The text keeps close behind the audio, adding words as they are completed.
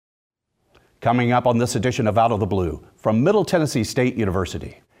Coming up on this edition of Out of the Blue from Middle Tennessee State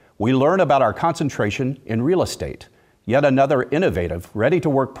University, we learn about our concentration in real estate, yet another innovative,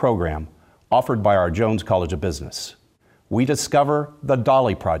 ready-to-work program offered by our Jones College of Business. We discover the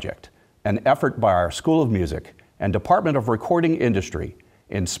Dolly Project, an effort by our School of Music and Department of Recording Industry,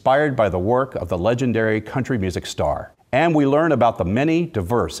 inspired by the work of the legendary country music star. And we learn about the many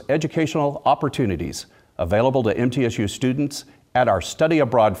diverse educational opportunities available to MTSU students at our Study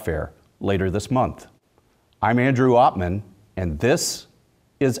Abroad Fair later this month. I'm Andrew Oppman, and this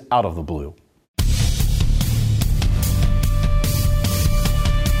is Out of the Blue.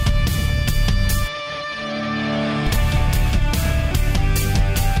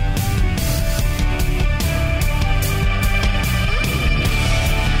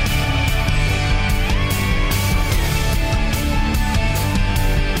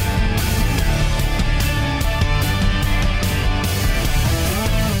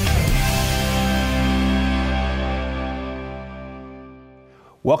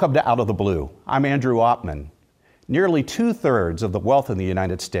 Welcome to Out of the Blue. I'm Andrew Oppman. Nearly 2/3 of the wealth in the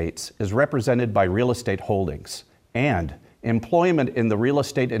United States is represented by real estate holdings, and employment in the real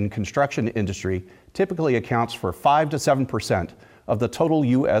estate and construction industry typically accounts for 5 to 7% of the total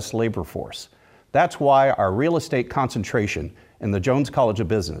U.S. labor force. That's why our real estate concentration in the Jones College of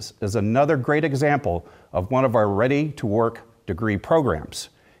Business is another great example of one of our ready-to-work degree programs.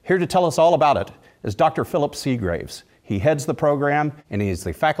 Here to tell us all about it is Dr. Philip Seagraves. He heads the program, and he's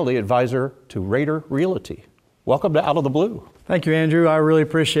the faculty advisor to Rader Realty. Welcome to Out of the Blue. Thank you, Andrew. I really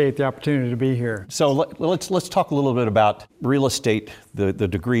appreciate the opportunity to be here. So let's talk a little bit about real estate, the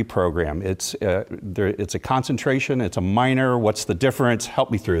degree program. It's a concentration, it's a minor. What's the difference?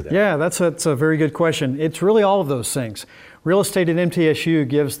 Help me through that. Yeah, that's a very good question. It's really all of those things. Real estate at MTSU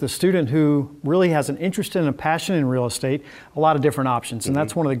gives the student who really has an interest and a passion in real estate a lot of different options, and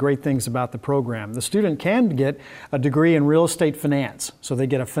that's one of the great things about the program. The student can get a degree in real estate finance. So they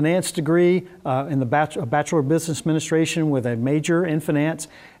get a finance degree in the Bachelor of Business Administration with a major in finance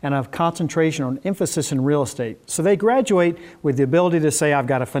and a concentration or an emphasis in real estate. So they graduate with the ability to say, I've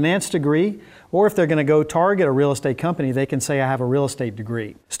got a finance degree, or if they're going to go target a real estate company, they can say, I have a real estate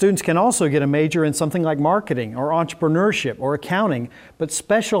degree. Students can also get a major in something like marketing or entrepreneurship or accounting, but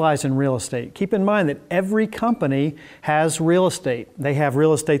specialize in real estate. Keep in mind that every company has real estate. They have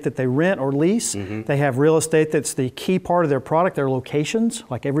real estate that they rent or lease. They have real estate that's the key part of their product, their locations,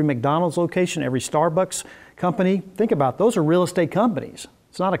 like every McDonald's location, every Starbucks company. Think about it, those are real estate companies.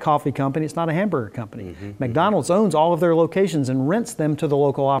 It's not a coffee company, it's not a hamburger company. McDonald's owns all of their locations and rents them to the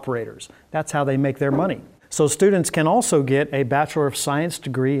local operators. That's how they make their money. So students can also get a Bachelor of Science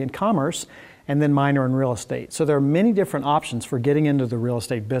degree in commerce and then minor in real estate. So there are many different options for getting into the real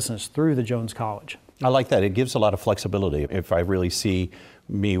estate business through the Jones College. I like that. It gives a lot of flexibility. If I really see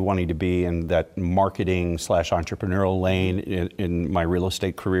me wanting to be in that marketing / entrepreneurial lane in my real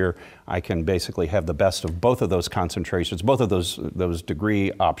estate career, I can basically have the best of both of those concentrations, both of those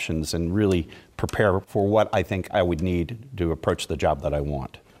degree options, and really prepare for what I think I would need to approach the job that I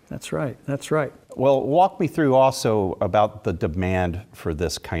want. That's right, that's right. Well, walk me through also about the demand for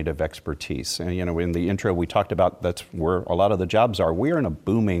this kind of expertise. And in the intro we talked about that's where a lot of the jobs are. We're in a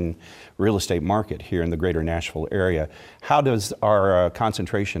booming real estate market here in the greater Nashville area. How does our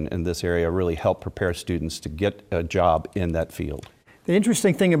concentration in this area really help prepare students to get a job in that field? The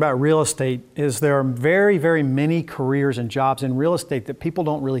interesting thing about real estate is there are very, very many careers and jobs in real estate that people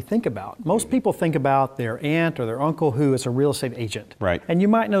don't really think about. Most people think about their aunt or their uncle who is a real estate agent. Right. And you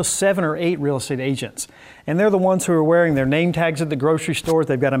might know 7 or 8 real estate agents. And they're the ones who are wearing their name tags at the grocery store.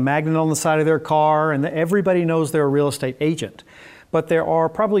 They've got a magnet on the side of their car, and everybody knows they're a real estate agent. But there are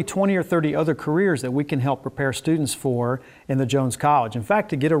probably 20 or 30 other careers that we can help prepare students for in the Jones College. In fact,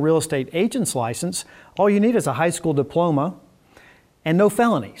 to get a real estate agent's license, all you need is a high school diploma and no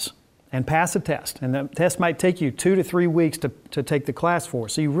felonies, and pass a test. And the test might take you 2 to 3 weeks to take the class for.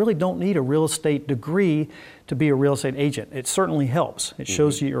 So you really don't need a real estate degree to be a real estate agent. It certainly helps. It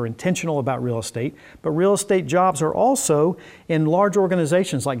shows you you're intentional about real estate. But real estate jobs are also in large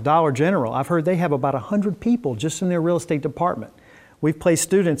organizations like Dollar General. I've heard they have about 100 people just in their real estate department. We've placed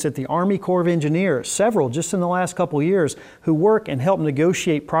students at the Army Corps of Engineers, several just in the last couple of years, who work and help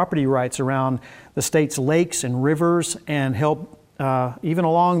negotiate property rights around the state's lakes and rivers and help even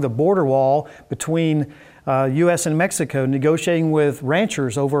along the border wall between U.S. and Mexico, negotiating with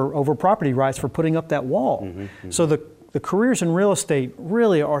ranchers over property rights for putting up that wall. So the careers in real estate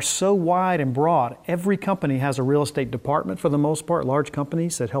really are so wide and broad. Every company has a real estate department for the most part, large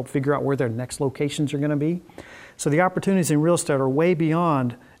companies that help figure out where their next locations are going to be. So the opportunities in real estate are way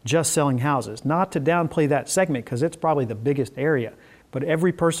beyond just selling houses. Not to downplay that segment because it's probably the biggest area. but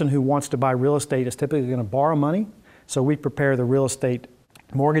every person who wants to buy real estate is typically going to borrow money. So we prepare the real estate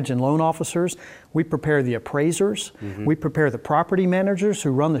mortgage and loan officers, we prepare the appraisers, we prepare the property managers who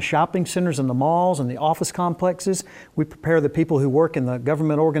run the shopping centers and the malls and the office complexes, we prepare the people who work in the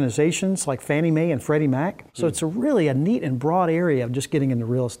government organizations like Fannie Mae and Freddie Mac. So it's really a neat and broad area of just getting into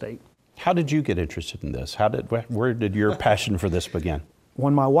real estate. How did you get interested in this? Where did your passion for this begin?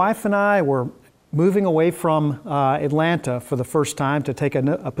 When my wife and I were moving away from Atlanta for the first time to take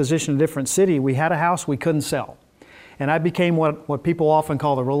a position in a different city, we had a house we couldn't sell. And I became what people often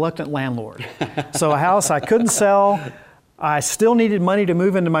call the reluctant landlord. So a house I couldn't sell, I still needed money to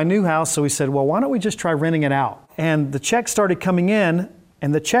move into my new house, so we said, well, why don't we just try renting it out? And the check started coming in,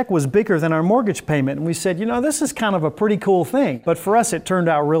 and the check was bigger than our mortgage payment. And we said, you know, this is kind of a pretty cool thing. But for us, it turned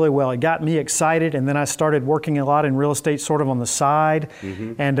out really well. It got me excited, and then I started working a lot in real estate sort of on the side,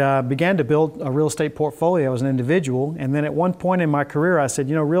 and began to build a real estate portfolio as an individual. And then at one point in my career, I said,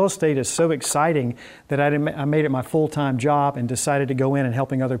 you know, real estate is so exciting that I made it my full-time job and decided to go in and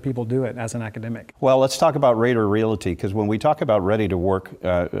helping other people do it as an academic. Well, let's talk about Raider Realty, because when we talk about ready-to-work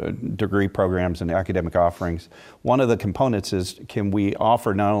degree programs and academic offerings, one of the components is, can we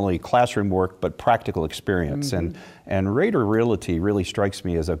offer not only classroom work but practical experience? And Raider Realty really strikes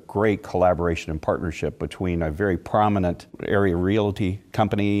me as a great collaboration and partnership between a very prominent area realty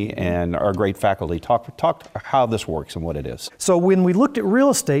company and our great faculty. Talk how this works and what it is. So when we looked at real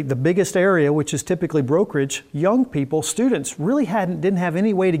estate, the biggest area, which is typically brokerage, young people, students, really didn't have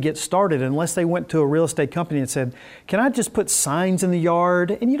any way to get started unless they went to a real estate company and said, can I just put signs in the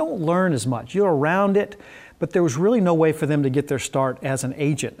yard? And you don't learn as much. You're around it. But there was really no way for them to get their start as an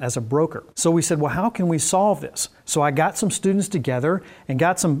agent, as a broker. So we said, well, how can we solve this? So I got some students together and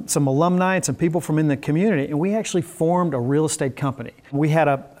got some alumni and some people from in the community, and we actually formed a real estate company. We had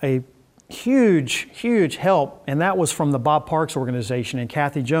a huge help, and that was from the Bob Parks organization and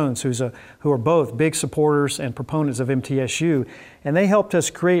Kathy Jones, who are both big supporters and proponents of MTSU. And they helped us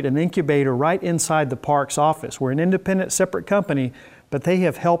create an incubator right inside the Parks office. We're an independent, separate company, but they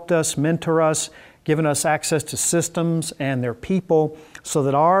have helped us, mentor us, given us access to systems and their people, so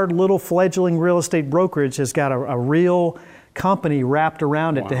that our little fledgling real estate brokerage has got a real company wrapped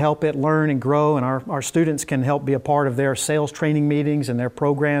around it to help it learn and grow, and our students can help be a part of their sales training meetings and their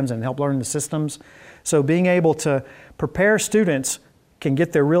programs and help learn the systems. So being able to prepare students can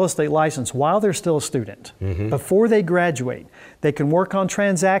get their real estate license while they're still a student. Before they graduate, they can work on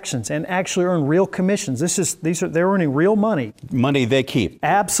transactions and actually earn real commissions. They're earning real money. Money they keep.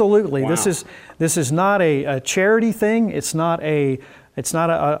 Absolutely. Wow. This is not a charity thing. It's not a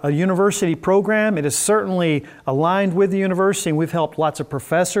university program. It is certainly aligned with the university, and we've helped lots of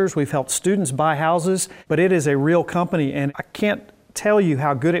professors. We've helped students buy houses, but it is a real company, and I can't tell you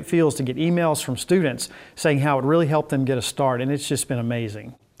how good it feels to get emails from students saying how it really helped them get a start, and it's just been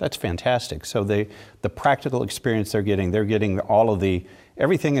amazing. That's fantastic. So the practical experience they're getting all of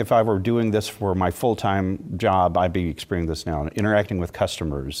everything. If I were doing this for my full-time job, I'd be experiencing this now, interacting with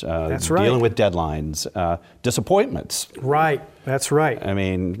customers, That's right. dealing with deadlines, disappointments. Right, that's right. I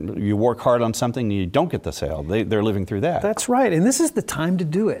mean, you work hard on something and you don't get the sale. They're living through that. That's right, and this is the time to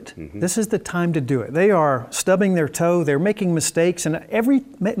do it. This is the time to do it. They are stubbing their toe, they're making mistakes, and every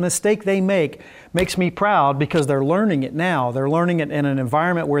mistake they make makes me proud because they're learning it now. They're learning it in an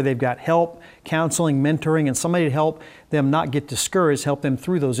environment where they've got help, counseling, mentoring, and somebody to help them not get discouraged, help them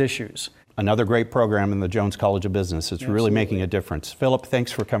through those issues. Another great program in the Jones College of Business. It's really making a difference. Philip,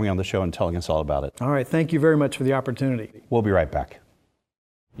 thanks for coming on the show and telling us all about it. All right, thank you very much for the opportunity. We'll be right back.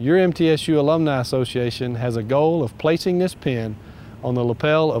 Your MTSU Alumni Association has a goal of placing this pin on the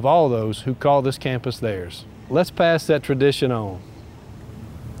lapel of all those who call this campus theirs. Let's pass that tradition on.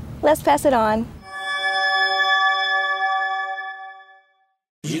 Let's pass it on.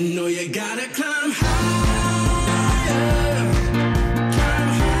 You know you gotta climb higher, climb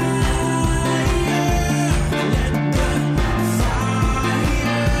higher, let the fire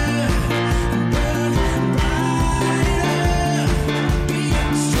burn brighter, be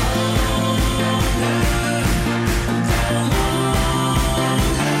stronger, go longer, climb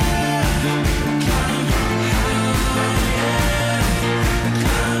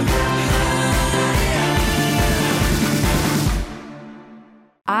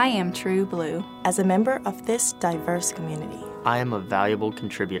I am True Blue. As a member of this diverse community, I am a valuable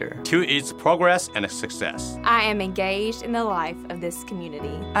contributor to its progress and success. I am engaged in the life of this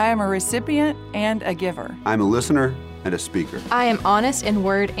community. I am a recipient and a giver. I'm a listener and a speaker. I am honest in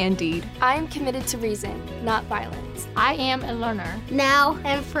word and deed. I am committed to reason, not violence. I am a learner. Now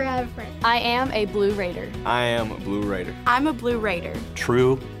and forever. I am a Blue Raider. I am a Blue Raider. I'm a Blue Raider.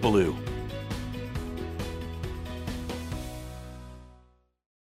 True Blue.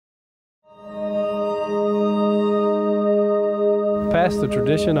 pass the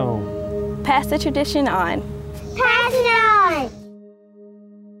tradition on. Pass the tradition on. Pass it on.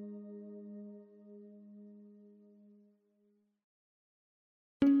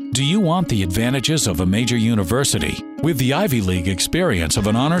 Do you want the advantages of a major university with the Ivy League experience of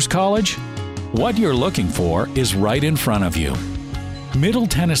an honors college? What you're looking for is right in front of you. Middle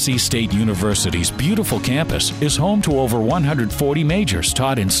Tennessee State University's beautiful campus is home to over 140 majors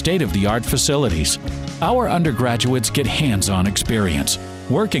taught in state-of-the-art facilities. Our undergraduates get hands-on experience,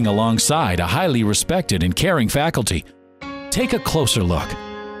 working alongside a highly respected and caring faculty. Take a closer look.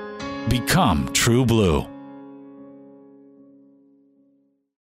 Become True Blue.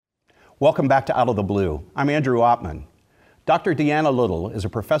 Welcome back to Out of the Blue. I'm Andrew Ottman. Dr. Deanna Little is a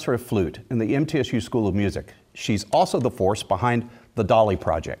professor of flute in the MTSU School of Music. She's also the force behind the Dolly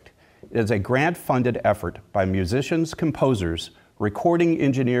Project. It is a grant-funded effort by musicians, composers, recording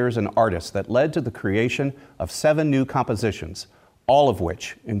engineers, and artists that led to the creation of 7 new compositions, all of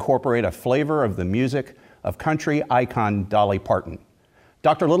which incorporate a flavor of the music of country icon Dolly Parton.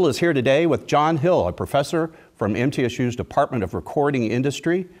 Dr. Little is here today with John Hill, a professor from MTSU's Department of Recording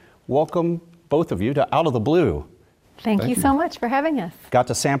Industry. Welcome, both of you, to Out of the Blue. Thank you so much for having us. Got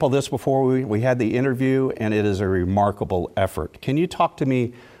to sample this before we had the interview, and it is a remarkable effort. Can you talk to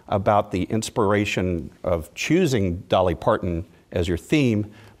me about the inspiration of choosing Dolly Parton as your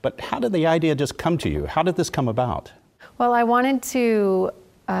theme, but how did the idea just come to you? How did this come about? Well, I wanted to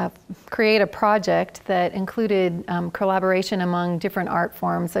create a project that included collaboration among different art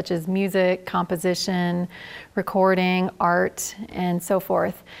forms such as music, composition, recording, art, and so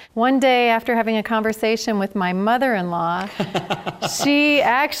forth. One day after having a conversation with my mother-in-law, she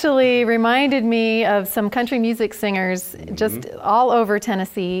actually reminded me of some country music singers just all over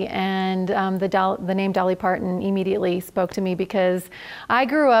Tennessee, and the name Dolly Parton immediately spoke to me because I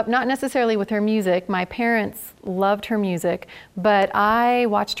grew up not necessarily with her music. My parents loved her music, but I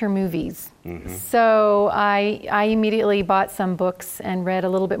watched her movies. So I immediately bought some books and read a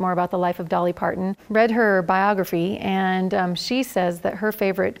little bit more about the life of Dolly Parton, read her biography, and she says that her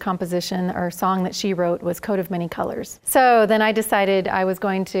favorite composition or song that she wrote was Coat of Many Colors. So then I decided I was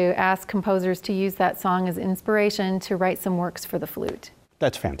going to ask composers to use that song as inspiration to write some works for the flute.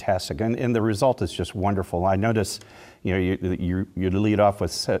 That's fantastic, and the result is just wonderful. I notice, you lead off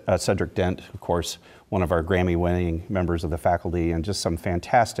with Cedric Dent, of course, one of our Grammy-winning members of the faculty, and just some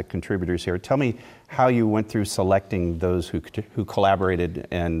fantastic contributors here. Tell me how you went through selecting those who collaborated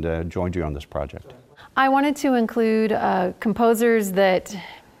and joined you on this project. I wanted to include composers that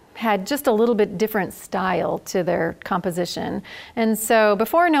had just a little bit different style to their composition. And so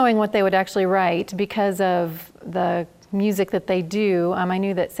before knowing what they would actually write, because of the music that they do, I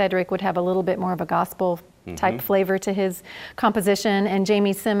knew that Cedric would have a little bit more of a gospel type flavor to his composition, and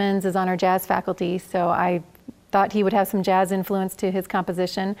Jamie Simmons is on our jazz faculty, so I thought he would have some jazz influence to his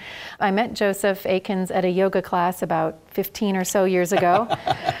composition. I met Joseph Akins at a yoga class about 15 or so years ago,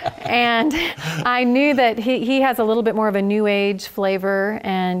 and I knew that he has a little bit more of a new age flavor,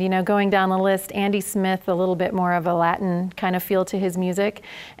 and going down the list, Andy Smith, a little bit more of a Latin kind of feel to his music,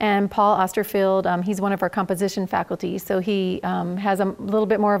 and Paul Osterfield, he's one of our composition faculty, so he has a little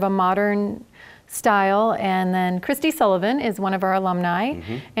bit more of a modern style. And then Christy Sullivan is one of our alumni,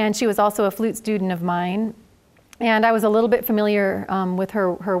 and she was also a flute student of mine. And I was a little bit familiar with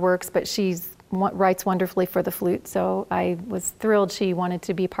her works, but she writes wonderfully for the flute, so I was thrilled she wanted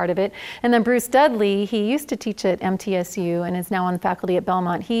to be part of it. And then Bruce Dudley, he used to teach at MTSU and is now on the faculty at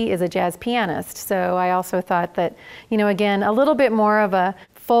Belmont. He is a jazz pianist, so I also thought that, again, a little bit more of a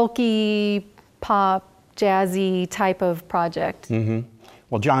folky, pop, jazzy type of project.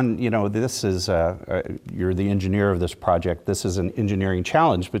 Well, John, this is, you're the engineer of this project. This is an engineering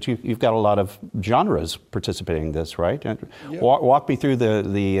challenge, but you've got a lot of genres participating in this, right? And walk me through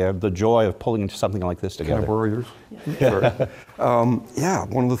the joy of pulling something like this together. Can I borrow yours? Sure.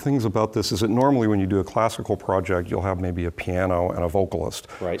 One of the things about this is that normally when you do a classical project, you'll have maybe a piano and a vocalist.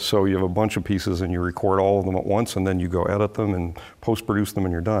 Right. So you have a bunch of pieces and you record all of them at once, and then you go edit them and post-produce them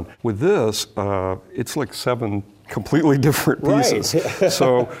and you're done. With this, it's like 7 completely different pieces. Right.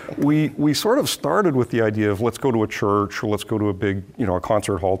 So we sort of started with the idea of let's go to a church or let's go to a big, a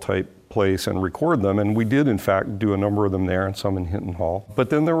concert hall type place and record them. And we did, in fact, do a number of them there and some in Hinton Hall. But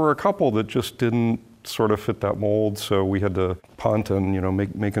then there were a couple that just didn't sort of fit that mold, so we had to punt and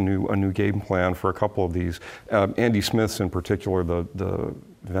make a new game plan for a couple of these. Andy Smith's in particular,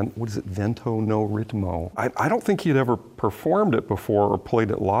 Vento no Ritmo. I don't think he'd ever performed it before or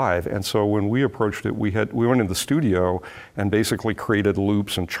played it live, and so when we approached it, we went into the studio and basically created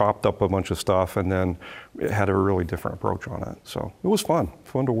loops and chopped up a bunch of stuff, and then it had a really different approach on it. So it was fun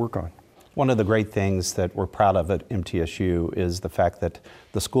to work on. One of the great things that we're proud of at MTSU is the fact that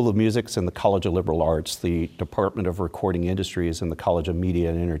the School of Music and the College of Liberal Arts, the Department of Recording Industries and the College of Media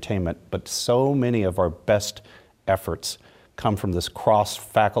and Entertainment, but so many of our best efforts come from this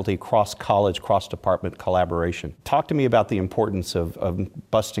cross-faculty, cross-college, cross-department collaboration. Talk to me about the importance of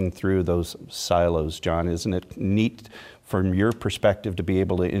busting through those silos, John. Isn't it neat from your perspective to be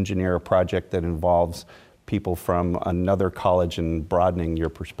able to engineer a project that involves people from another college and broadening your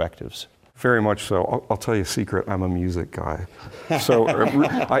perspectives? Very much so. I'll tell you a secret, I'm a music guy. So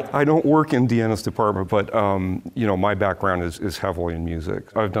I don't work in Deanna's department, but you know, my background is heavily in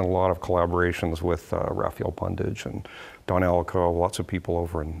music. I've done a lot of collaborations with Raphael Pundage and Don Alico, lots of people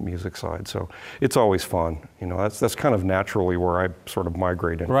over in the music side. So it's always fun. You know, that's kind of naturally where I sort of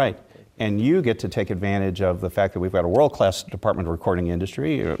migrate in. Right. And you get to take advantage of the fact that we've got a world-class Department of Recording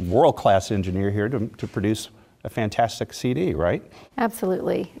Industry, a world-class engineer here to produce a fantastic CD, right?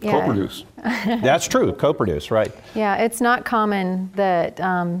 Absolutely. Yeah. Co-produce. That's true, co-produce, right. Yeah, it's not common that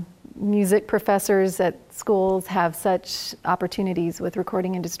music professors at schools have such opportunities with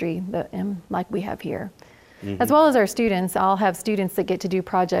recording industry like we have here. Mm-hmm. As well as our students. I'll have students that get to do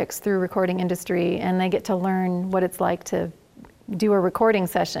projects through recording industry, and they get to learn what it's like to do a recording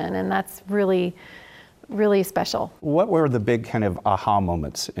session, and that's really, really special. What were the big kind of aha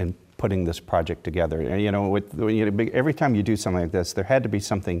moments in putting this project together? You know, every time you do something like this, there had to be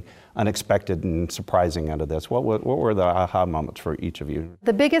something unexpected and surprising out of this. What were the aha moments for each of you?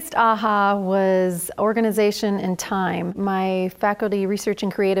 The biggest aha was organization and time. My Faculty Research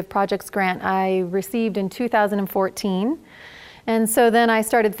and Creative Projects grant I received in 2014. And so then I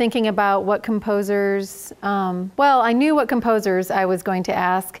started thinking about what composers, well, I knew what composers I was going to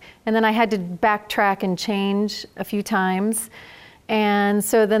ask, and then I had to backtrack and change a few times. And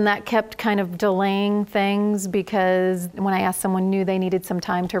so then that kept kind of delaying things, because when I asked someone new, they needed some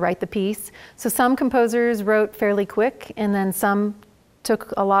time to write the piece. So some composers wrote fairly quick, and then some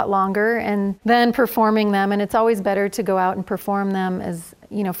took a lot longer, and then performing them. And it's always better to go out and perform them as,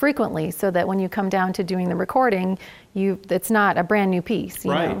 you know, frequently, so that when you come down to doing the recording, it's not a brand new piece,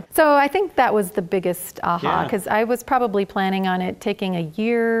 you know? So I think that was the biggest aha, because I was probably planning on it taking a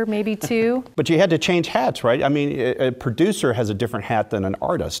year, maybe two. But you had to change hats, right? I mean, a producer has a different hat than an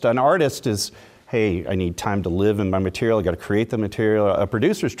artist. An artist is, hey, I need time to live in my material, I got to create the material. A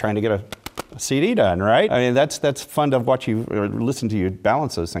producer's trying to get a CD done, right? I mean, that's fun to watch you or listen to you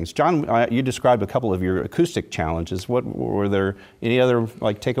balance those things. John, you described a couple of your acoustic challenges. What were there any other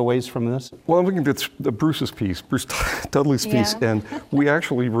like takeaways from this? Well, I'm looking at Bruce's piece, Bruce Dudley's piece, and we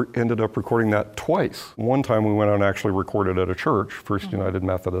actually ended up recording that twice. One time we went out and actually recorded at a church, First United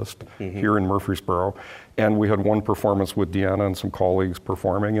Methodist, here in Murfreesboro. And we had one performance with Deanna and some colleagues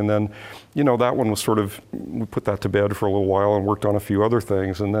performing, and then, you know, that one was sort of, we put that to bed for a little while and worked on a few other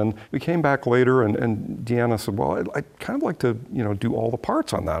things, and then we came back later and Deanna said, well, I'd kind of like to, you know, do all the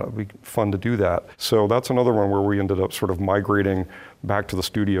parts on that. It'd be fun to do that. So that's another one where we ended up sort of migrating back to the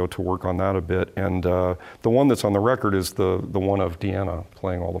studio to work on that a bit, and the one that's on the record is the one of Deanna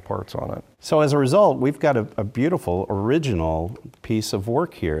playing all the parts on it. So as a result, we've got a beautiful original piece of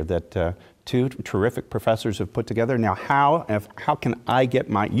work here that two terrific professors have put together. Now, how can I get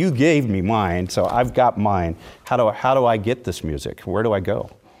mine? You gave me mine, so I've got mine. How do I get this music? Where do I go?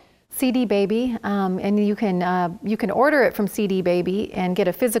 CD Baby, and you can order it from CD Baby and get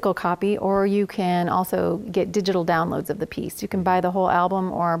a physical copy, or you can also get digital downloads of the piece. You can buy the whole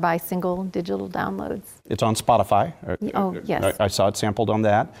album or buy single digital downloads. It's on Spotify. Oh, yes. I saw it sampled on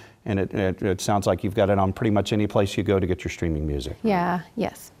that, and it sounds like you've got it on pretty much any place you go to get your streaming music. Yeah,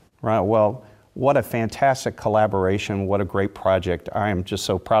 yes. Right, well, what a fantastic collaboration, what a great project. I am just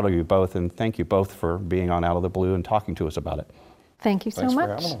so proud of you both, and thank you both for being on Out of the Blue and talking to us about it. Thank you so much.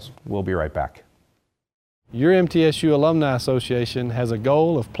 Thanks for having us. We'll be right back. Your MTSU Alumni Association has a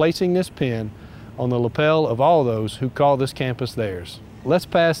goal of placing this pin on the lapel of all those who call this campus theirs. Let's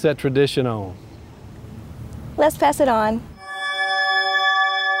pass that tradition on. Let's pass it on.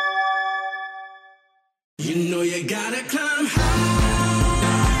 You know you gotta climb high.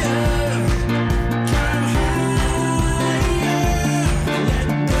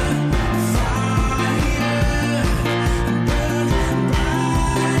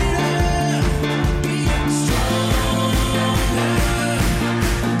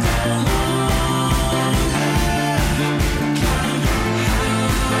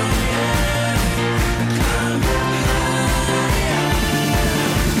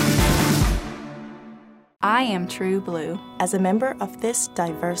 I am true blue. As a member of this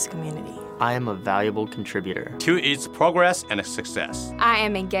diverse community, I am a valuable contributor to its progress and success. I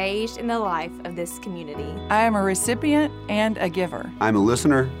am engaged in the life of this community. I am a recipient and a giver. I'm a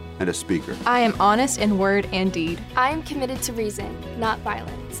listener and a speaker. I am honest in word and deed. I am committed to reason, not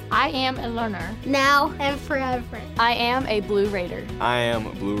violence. I am a learner, now and forever. I am a Blue Raider. I am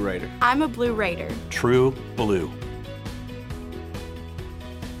a Blue Raider. I'm a Blue Raider. True Blue.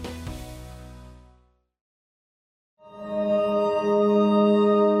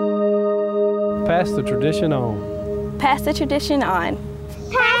 Pass the tradition on. Pass the tradition on.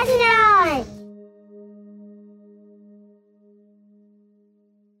 Pass it on.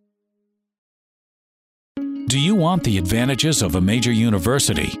 Do you want the advantages of a major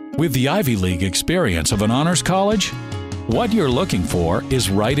university with the Ivy League experience of an honors college? What you're looking for is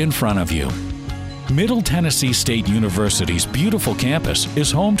right in front of you. Middle Tennessee State University's beautiful campus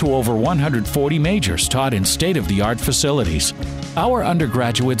is home to over 140 majors taught in state-of-the-art facilities. Our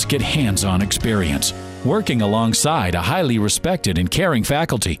undergraduates get hands-on experience, working alongside a highly respected and caring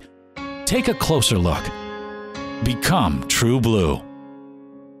faculty. Take a closer look. Become True Blue.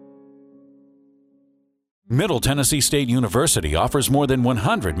 Middle Tennessee State University offers more than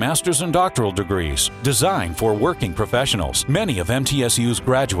 100 master's and doctoral degrees designed for working professionals. Many of MTSU's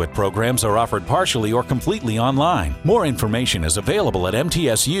graduate programs are offered partially or completely online. More information is available at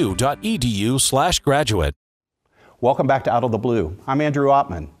mtsu.edu/graduate. Welcome back to Out of the Blue. I'm Andrew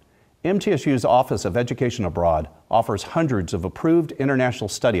Ottman. MTSU's Office of Education Abroad offers hundreds of approved international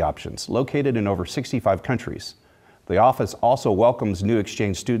study options located in over 65 countries. The office also welcomes new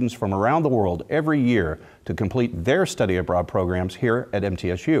exchange students from around the world every year to complete their study abroad programs here at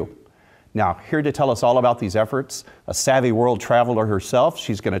MTSU. Now, here to tell us all about these efforts, a savvy world traveler herself.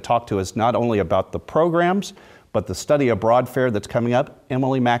 She's going to talk to us not only about the programs, but the study abroad fair that's coming up,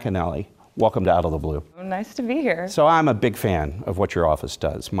 Emily McAnally. Welcome to Out of the Blue. Nice to be here. So I'm a big fan of what your office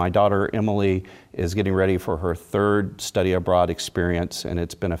does. My daughter Emily is getting ready for her third study abroad experience, and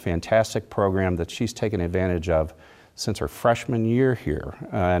it's been a fantastic program that she's taken advantage of since her freshman year here.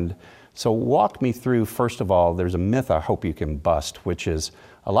 And so walk me through, first of all, there's a myth I hope you can bust, which is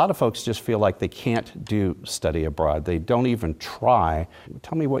a lot of folks just feel like they can't do study abroad. They don't even try.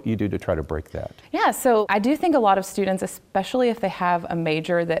 Tell me what you do to try to break that. Yeah, so I do think a lot of students, especially if they have a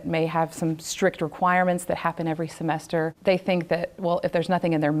major that may have some strict requirements that happen every semester, they think that, well, if there's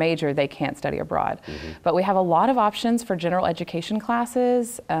nothing in their major, they can't study abroad. But we have a lot of options for general education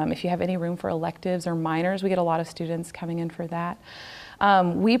classes. If you have any room for electives or minors, we get a lot of students coming in for that.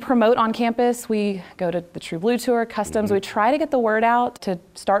 We promote on campus. We go to the True Blue Tour, Customs. We try to get the word out to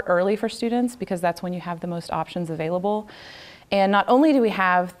start early for students because that's when you have the most options available. And not only do we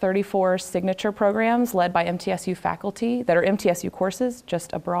have 34 signature programs led by MTSU faculty that are MTSU courses,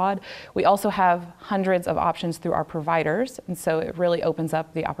 just abroad, we also have hundreds of options through our providers. And so it really opens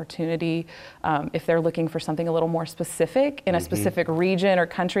up the opportunity if they're looking for something a little more specific in a specific region or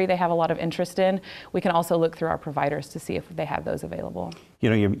country they have a lot of interest in. We can also look through our providers to see if they have those available. You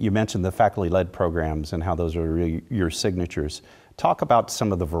know, you mentioned the faculty-led programs and how those are really your signatures. Talk about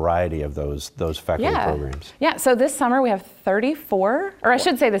some of the variety of those faculty programs. Yeah, so this summer we have 34, or I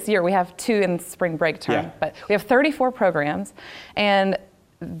should say this year, we have 2 in spring break term, but we have 34 programs, and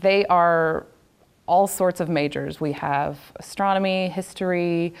they are all sorts of majors. We have astronomy,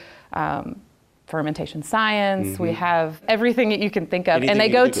 history, fermentation science, we have everything that you can think of. And they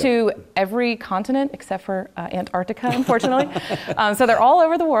go to every continent except for Antarctica, unfortunately. So they're all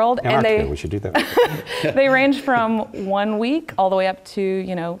over the world. Antarctica, we should do that. They range from 1 week all the way up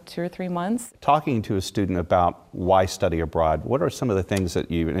to, 2 or 3 months. Talking to a student about why study abroad, what are some of the things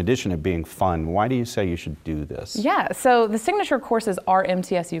that you, in addition to being fun, why do you say you should do this? Yeah, so the signature courses are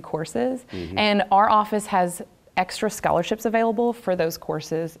MTSU courses, and our office has extra scholarships available for those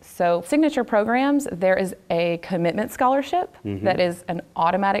courses. So signature programs, there is a commitment scholarship that is an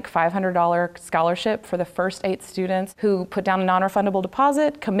automatic $500 scholarship for the first 8 students who put down a non-refundable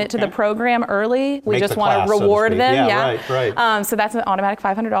deposit, commit to the program early. We just want to reward them. Right. So that's an automatic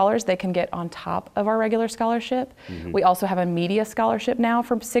 $500 they can get on top of our regular scholarship. We also have a media scholarship now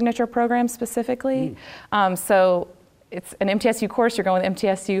for signature programs specifically. So it's an MTSU course, you're going with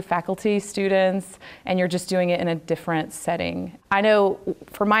MTSU faculty, students, and you're just doing it in a different setting. I know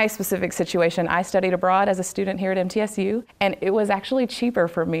for my specific situation, I studied abroad as a student here at MTSU, and it was actually cheaper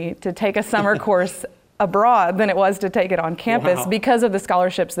for me to take a summer course abroad than it was to take it on campus because of the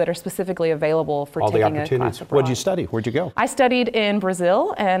scholarships that are specifically available for taking a class abroad. What'd you study? Where'd you go? I studied in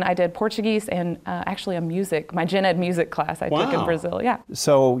Brazil, and I did Portuguese and actually my gen ed music class I took in Brazil,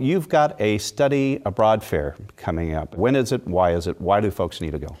 So you've got a study abroad fair coming up. When is it? Why is it? Why do folks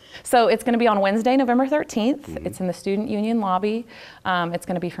need to go? So it's going to be on Wednesday, November 13th. It's in the Student Union lobby. It's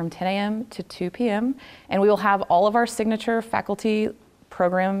going to be from 10 a.m. to 2 p.m. And we will have all of our signature faculty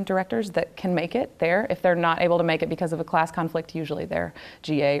program directors that can make it there. If they're not able to make it because of a class conflict, usually their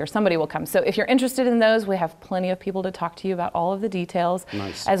GA or somebody will come. So if you're interested in those, we have plenty of people to talk to you about all of the details,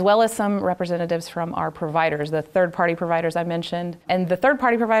 as well as some representatives from our providers, the third-party providers I mentioned. And the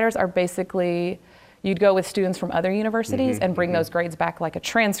third-party providers are basically, you'd go with students from other universities and bring those grades back like a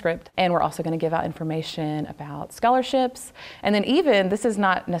transcript. And we're also going to give out information about scholarships. And then even, this is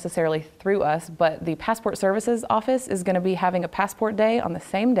not necessarily through us, but the Passport Services Office is going to be having a passport day on the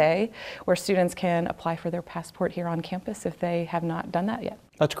same day where students can apply for their passport here on campus if they have not done that yet.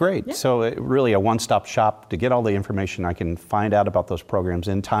 That's great. Yeah. So really a one-stop shop to get all the information. I can find out about those programs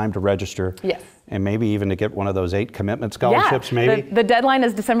in time to register. Yes. And maybe even to get one of those 8 commitment scholarships, maybe? The deadline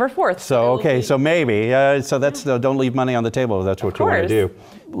is December 4th. So, okay, so maybe. So that's, don't leave money on the table if that's what you want to do.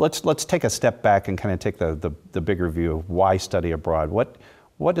 Let's take a step back and kind of take the bigger view of why study abroad.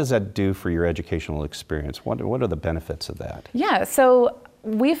 What does that do for your educational experience? What are the benefits of that? Yeah, so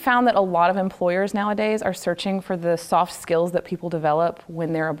we've found that a lot of employers nowadays are searching for the soft skills that people develop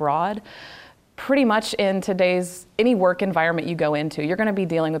when they're abroad. Pretty much in today's, any work environment you go into, you're going to be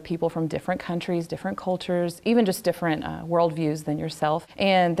dealing with people from different countries, different cultures, even just different worldviews than yourself.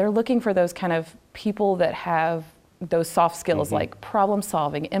 And they're looking for those kind of people that have those soft skills like problem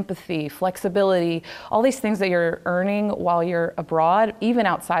solving, empathy, flexibility, all these things that you're earning while you're abroad, even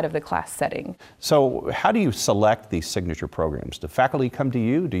outside of the class setting. So how do you select these signature programs? Do faculty come to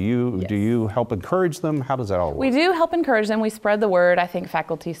you? Do you help encourage them? How does that all work? We do help encourage them. We spread the word. I think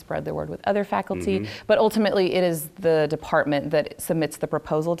faculty spread the word with other faculty, but ultimately it is the department that submits the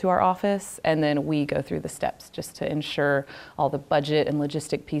proposal to our office, and then we go through the steps just to ensure all the budget and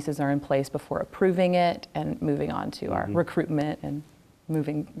logistic pieces are in place before approving it and moving on to our recruitment and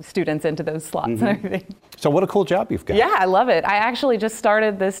moving students into those slots and everything. So what a cool job you've got. Yeah, I love it. I actually just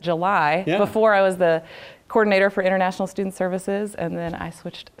started this July. Before I was the coordinator for International Student Services, and then I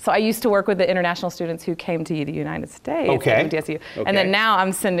switched. So I used to work with the international students who came to the United States at MTSU, and then now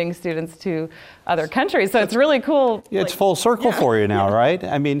I'm sending students to other countries. So it's really cool. Yeah, it's full circle for you now, right?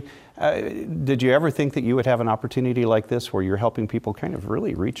 I mean, did you ever think that you would have an opportunity like this where you're helping people kind of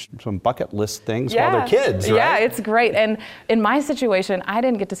really reach some bucket list things while they're kids, right? Yeah, it's great. And in my situation, I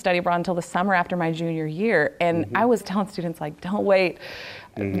didn't get to study abroad until the summer after my junior year. And I was telling students, like, don't wait,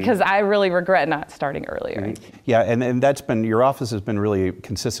 because I really regret not starting earlier. Yeah, and that's been, your office has been really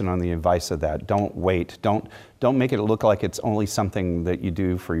consistent on the advice of that. Don't wait. Don't make it look like it's only something that you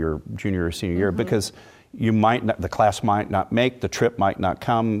do for your junior or senior year, because you might not, the class might not make, the trip might not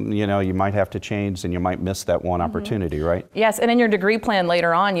come, you know, you might have to change and you might miss that one opportunity, right? Yes, and in your degree plan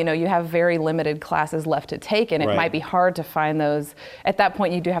later on, you know, you have very limited classes left to take, and it might be hard to find those. At that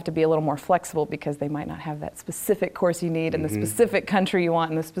point, you do have to be a little more flexible because they might not have that specific course you need in the specific country you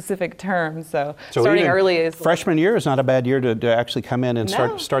want in the specific term. So starting early is... Freshman year is not a bad year to actually come in and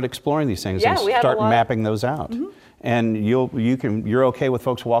start exploring these things and start mapping those out. And you're okay with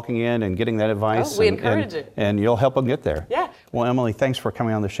folks walking in and getting that advice? We encourage it. And you'll help them get there. Yeah. Well, Emily, thanks for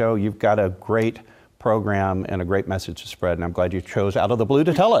coming on the show. You've got a great program and a great message to spread, and I'm glad you chose Out of the Blue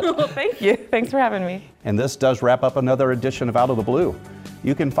to tell it. Well, thank you. Thanks for having me. And this does wrap up another edition of Out of the Blue.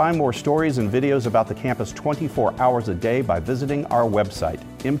 You can find more stories and videos about the campus 24 hours a day by visiting our website,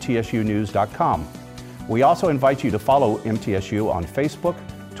 mtsunews.com. We also invite you to follow MTSU on Facebook,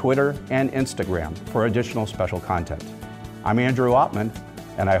 Twitter, and Instagram for additional special content. I'm Andrew Ottman,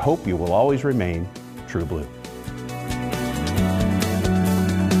 and I hope you will always remain true blue.